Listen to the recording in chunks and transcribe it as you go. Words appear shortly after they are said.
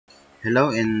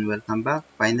Hello and welcome back.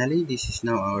 Finally, this is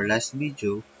now our last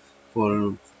video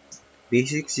for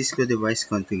basic Cisco device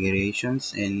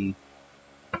configurations and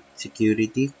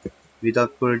security.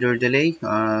 Without further delay,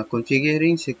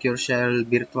 configuring secure shell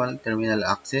virtual terminal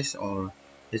access or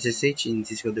SSH in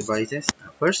Cisco devices.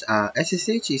 First,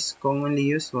 SSH is commonly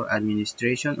used for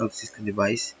administration of Cisco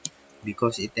device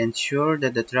because it ensures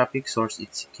that the traffic source is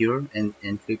secure and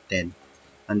encrypted.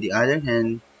 On the other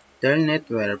hand, Telnet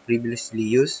were previously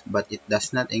used, but it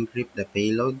does not encrypt the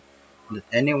payload that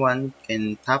anyone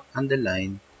can tap on the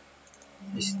line,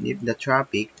 sniff the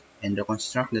traffic, and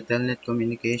reconstruct the Telnet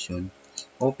communication,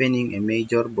 opening a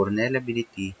major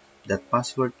vulnerability that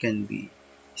password can be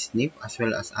sniffed as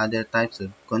well as other types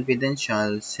of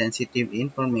confidential, sensitive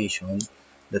information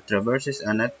that traverses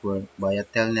a network via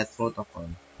Telnet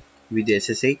protocol. With the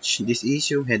SSH, this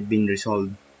issue had been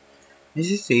resolved.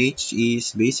 SSH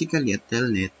is basically a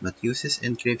telnet but uses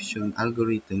encryption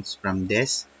algorithms from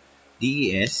DES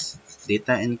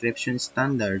Data Encryption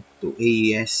Standard to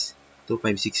AES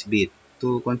 256-bit.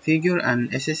 To configure an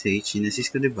SSH in a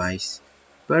Cisco device,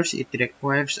 first it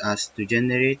requires us to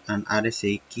generate an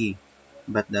RSA key.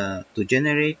 To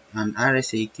generate an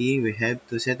RSA key, we have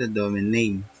to set a domain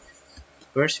name.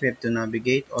 First, we have to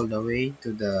navigate all the way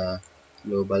to the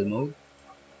global mode.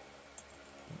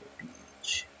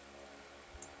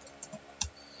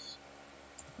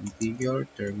 Configure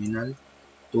terminal.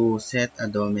 To set a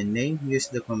domain name, use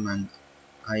the command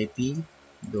IP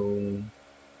do,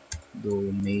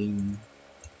 domain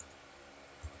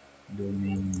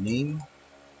name,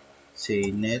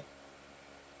 say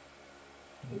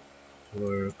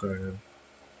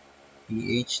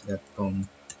networkerph.com.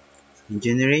 In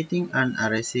generating an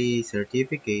RSA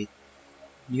certificate,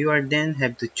 you are then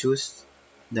have to choose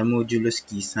the modulus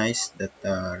key size that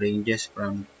ranges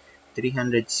from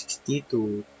 360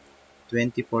 to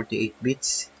 2048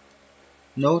 bits.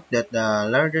 Note that the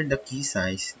larger the key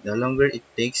size, the longer it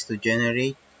takes to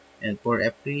generate, and for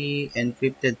every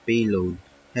encrypted payload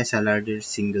has a larger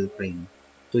single frame.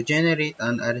 To generate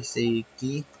an RSA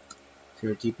key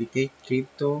certificate,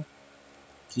 crypto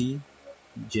key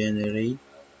generate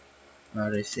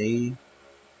RSA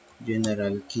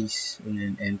general keys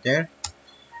and enter.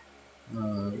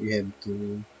 You have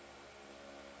to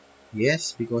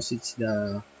yes because it's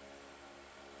the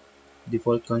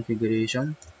default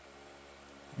configuration,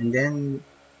 and then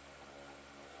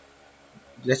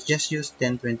let's just use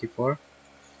 1024.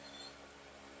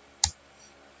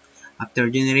 After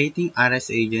generating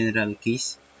RSA general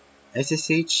keys,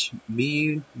 SSH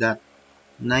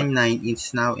B.99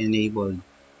 is now enabled.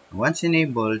 Once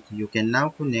enabled, you can now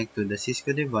connect to the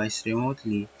Cisco device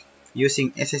remotely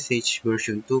using SSH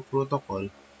version 2 protocol,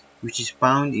 which is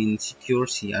found in Secure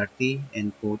CRT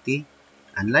and POTI.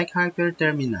 Unlike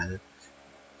Hyperterminal,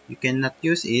 you cannot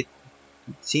use it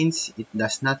since it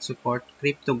does not support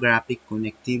cryptographic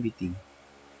connectivity.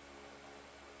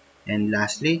 And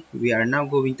lastly, we are now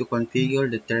going to configure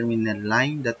the terminal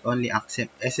line that only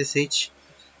accepts SSH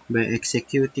by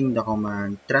executing the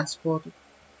command transport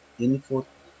input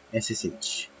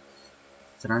SSH.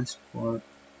 Transport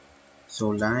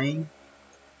line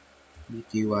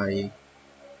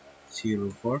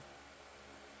bty04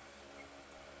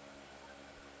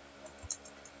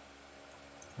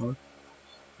 or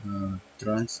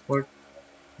transport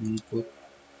input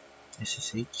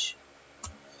SSH.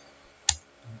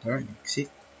 Enter, exit.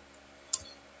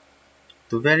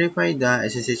 To verify the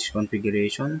SSH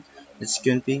configuration, let's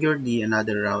configure the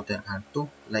another router R2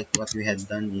 like what we had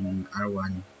done in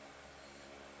R1.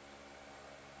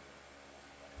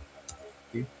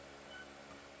 Okay.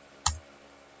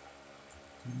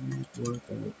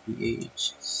 networkerph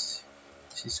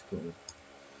Cisco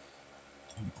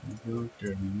configure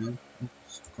terminal.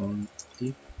 Oops,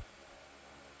 config.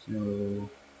 So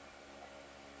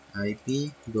IP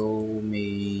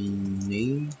domain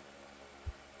name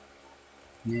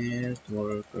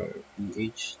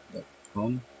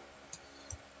networkerph.com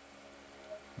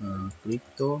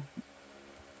crypto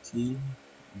key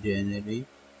generate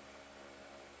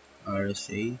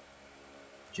RSA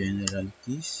general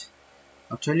keys.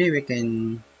 Actually, we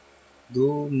can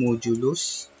do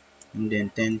modulus and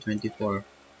then 1024.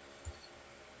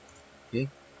 Okay,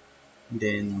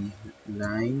 then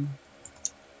line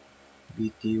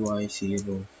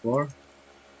bty04.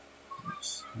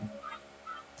 Oops.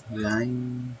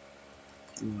 Line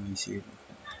bty04.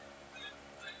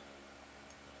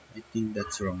 I think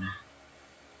that's wrong.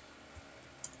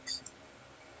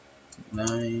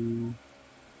 Line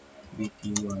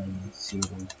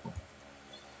bty04.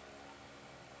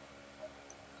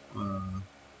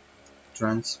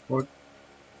 Transport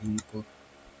input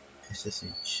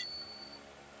SSH.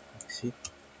 exit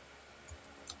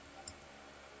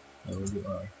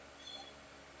WR.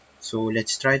 So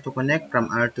let's try to connect from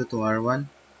R2 to R1.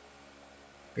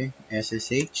 Okay,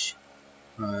 SSH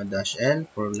dash L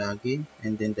for login,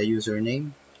 and then the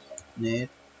username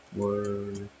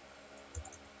network,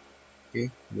 okay,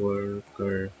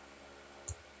 networker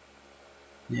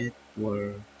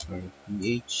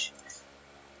ph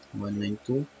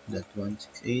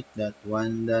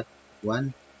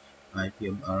 192.168.1.1 IP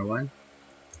of R1.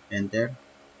 Enter.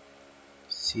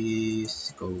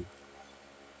 Cisco.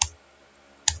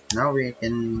 Now we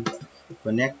can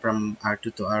connect from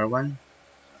R2 to R1.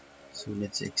 So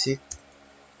let's exit.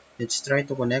 Let's try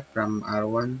to connect from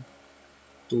R1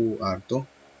 to R2.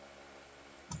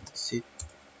 Exit.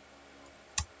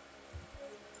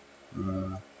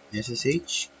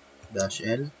 SSH dash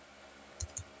L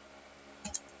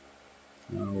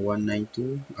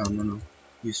 192. No.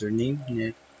 Username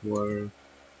networker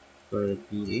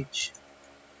ph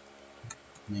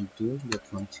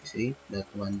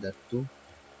 92.168.1.2.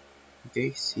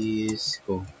 Okay,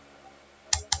 Cisco.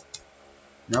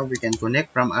 Now we can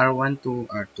connect from R1 to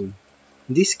R2.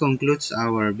 This concludes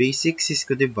our basic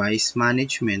Cisco device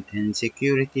management and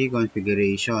security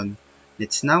configuration.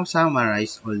 Let's now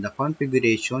summarize all the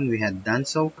configuration we had done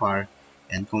so far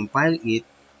and compile it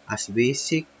as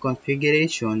basic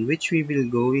configuration, which we will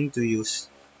going to use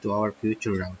to our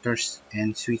future routers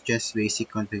and switches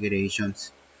basic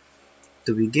configurations.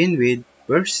 To begin with,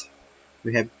 first,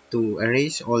 we have to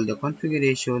erase all the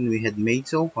configuration we had made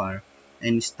so far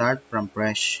and start from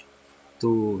fresh.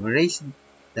 To erase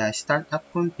the startup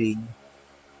config,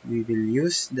 we will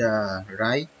use the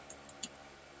right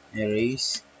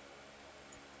erase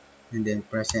and then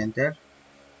press enter,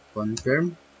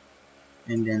 confirm,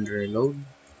 and then reload,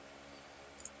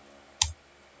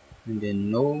 and then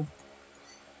no,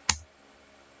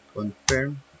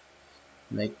 confirm.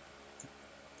 Like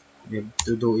we have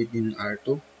to do it in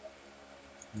R2.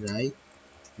 Right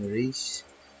erase,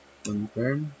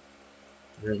 confirm,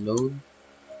 reload,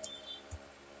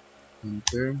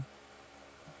 confirm.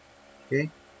 Okay.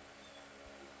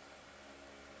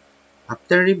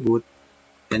 After reboot,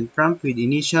 when prompt with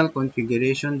initial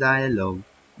configuration dialog,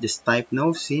 just type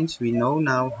no, since we know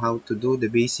now how to do the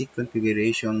basic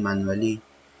configuration manually.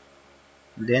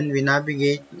 Then we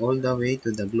navigate all the way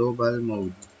to the global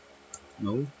mode.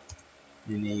 No,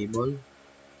 enable,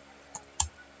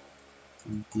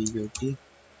 configure.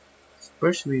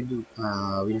 First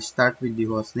we'll start with the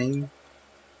hostname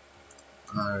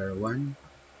R1,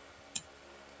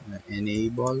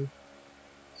 enable,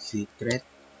 secret,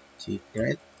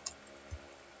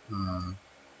 uh,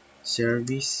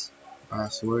 service,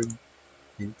 password,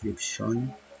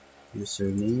 encryption,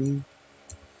 username,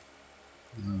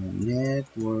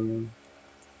 network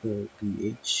for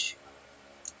ph,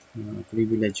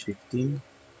 privilege 15,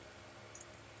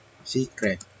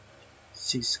 secret,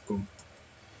 Cisco,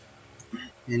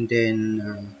 and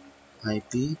then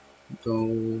IP,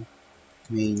 domain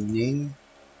name,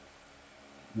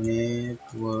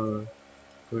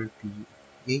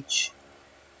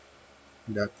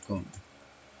 networkerph.com,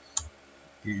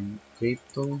 and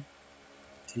crypto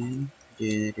key,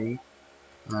 generate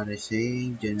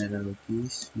RSA, general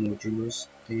keys, modulus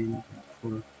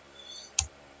 10.4.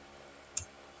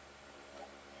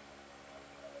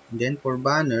 Then for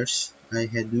banners, I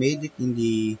had made it in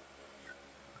the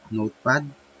notepad,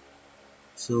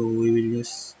 so we'll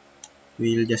just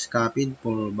copy it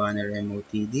for banner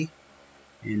MOTD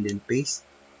and then paste.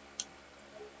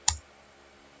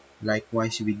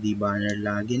 Likewise with the banner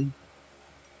login,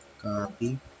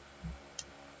 copy,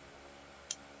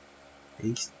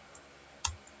 paste.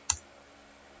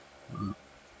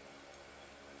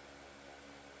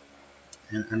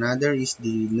 And another is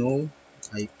the no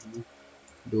IP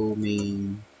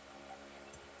domain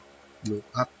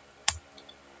lookup.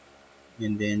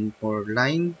 And then for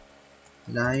line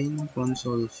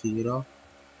console 0,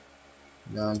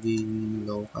 login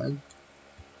local,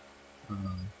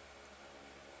 uh,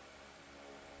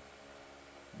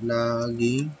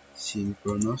 login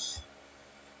synchronous,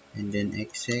 and then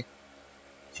exec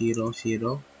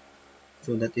 00,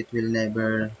 so that it will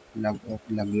never log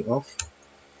you off.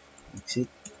 Exit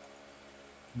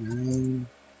line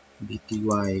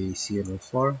bty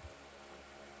 04,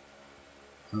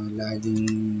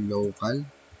 login local,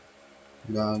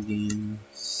 login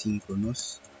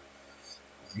synchronous,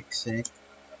 exec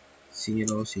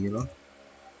 00,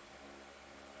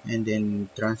 and then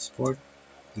transport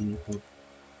input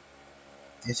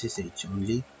SSH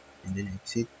only, and then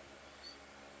exit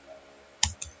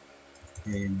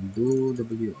and do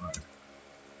WR.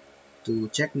 To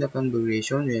check the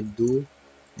configuration, we have do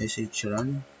sh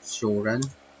run, show run,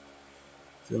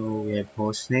 So we have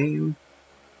hostname,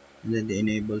 and then the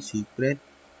enable secret.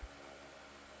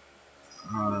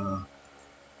 Uh,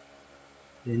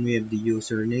 then we have the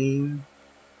username,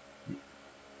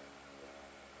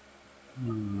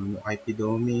 IP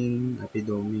domain,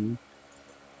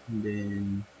 and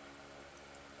then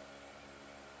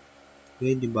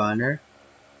okay, the banner,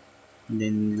 and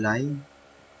then line.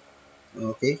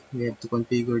 Okay, we have to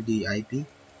configure the IP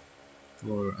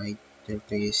for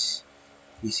interface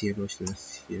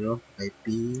P0/0 IP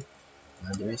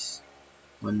address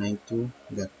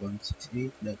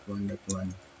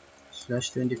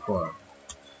 192.168.1.1/24.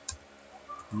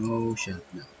 No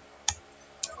shutdown.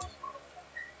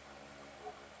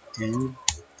 And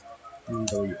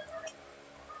W.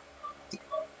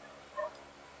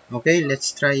 Okay,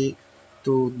 let's try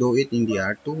to do it in the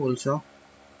R2 also.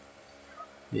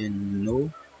 Then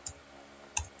no,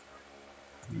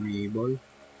 enable,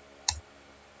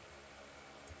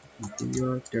 into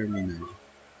your terminal.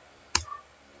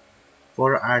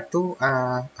 For R2,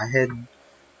 I had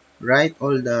write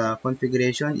all the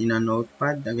configuration in a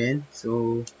notepad again.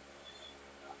 So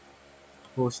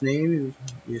hostname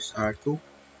use R2.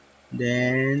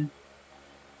 Then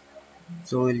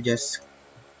so we'll just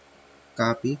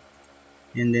copy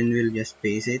and then we'll just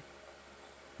paste it.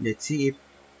 Let's see if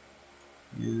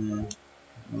uh,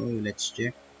 oh, let's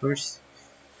check first.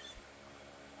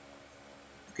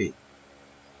 Okay,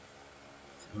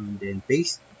 and then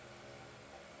paste.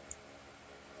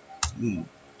 Hmm,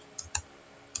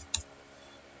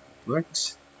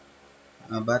 works.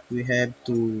 But we have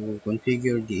to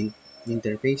configure the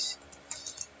interface.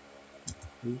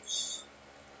 Oops.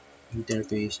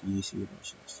 Interface G0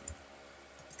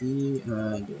 P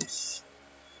address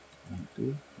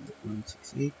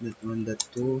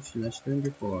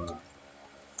 192.168.1.2/24.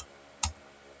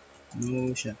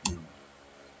 No shutdown.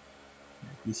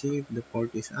 Let me see if the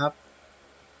port is up.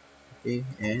 Okay,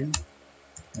 and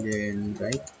then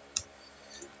right.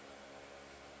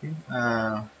 Okay.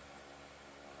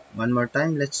 One more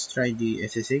time. Let's try the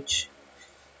SSH.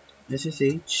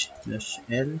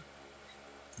 SSH/L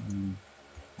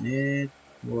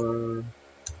networkerph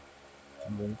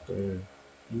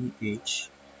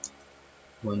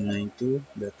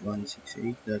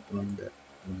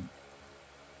 192.168.1.1.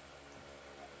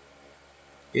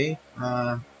 Okay.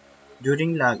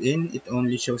 During login, it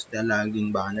only shows the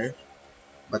login banner.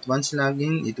 But once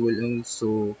login, it will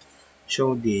also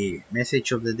show the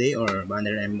message of the day or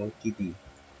banner MOTP.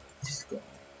 Cisco.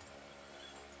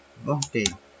 Okay,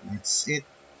 that's it.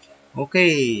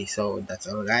 Okay, so that's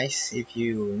all guys. If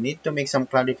you need to make some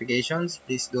clarifications,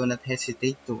 please do not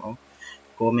hesitate to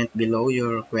comment below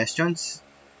your questions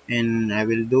and I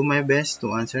will do my best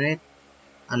to answer it.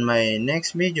 On my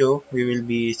next video, we will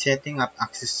be setting up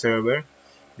access server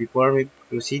before we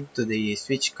proceed to the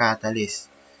switch catalyst.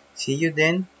 See you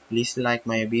then. Please like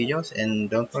my videos and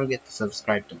don't forget to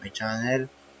subscribe to my channel.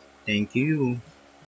 Thank you.